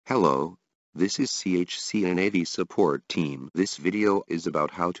Hello, this is CHC GNSS support team. This video is about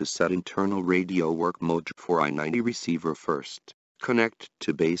how to set internal radio work mode for i90 receiver first. Connect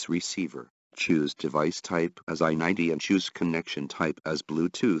to base receiver. Choose device type as i90 and choose connection type as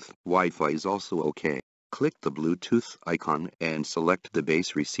Bluetooth. Wi-Fi is also okay. Click the Bluetooth icon and select the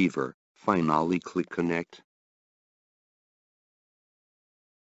base receiver. Finally click connect.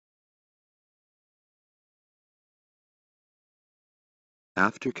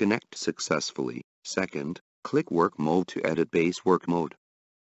 After connect successfully, second, click work mode to edit base work mode.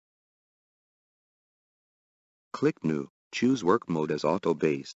 Click new, choose work mode as auto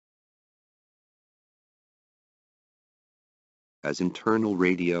base. As internal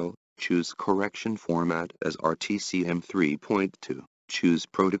radio, choose correction format as RTCM 3.2. Choose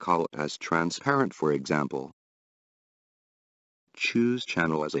protocol as transparent for example. Choose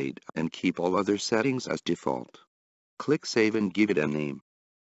channel as 8 and keep all other settings as default. Click save and give it a name.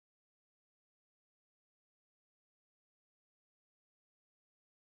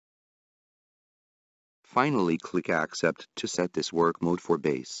 Finally click accept to set this work mode for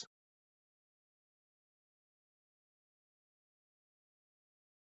base.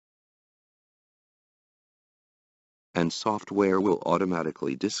 And software will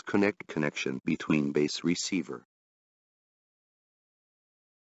automatically disconnect connection between base receiver.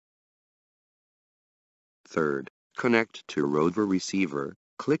 Third, connect to rover receiver,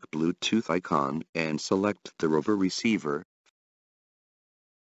 click Bluetooth icon and select the rover receiver.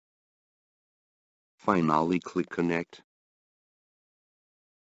 Finally click connect.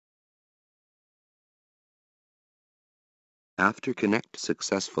 After connect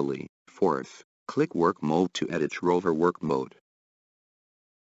successfully, fourth, click work mode to edit rover work mode.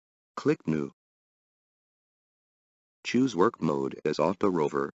 Click new. Choose work mode as auto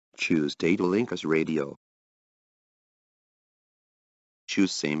rover, choose data link as radio.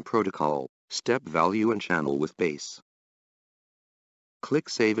 Choose same protocol, step value and channel with base. Click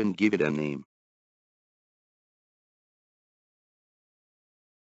save and give it a name.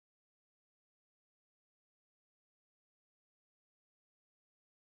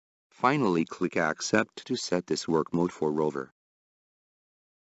 Finally click accept to set this work mode for rover.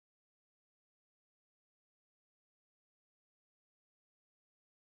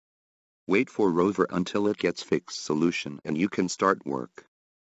 Wait for rover until it gets fixed solution and you can start work.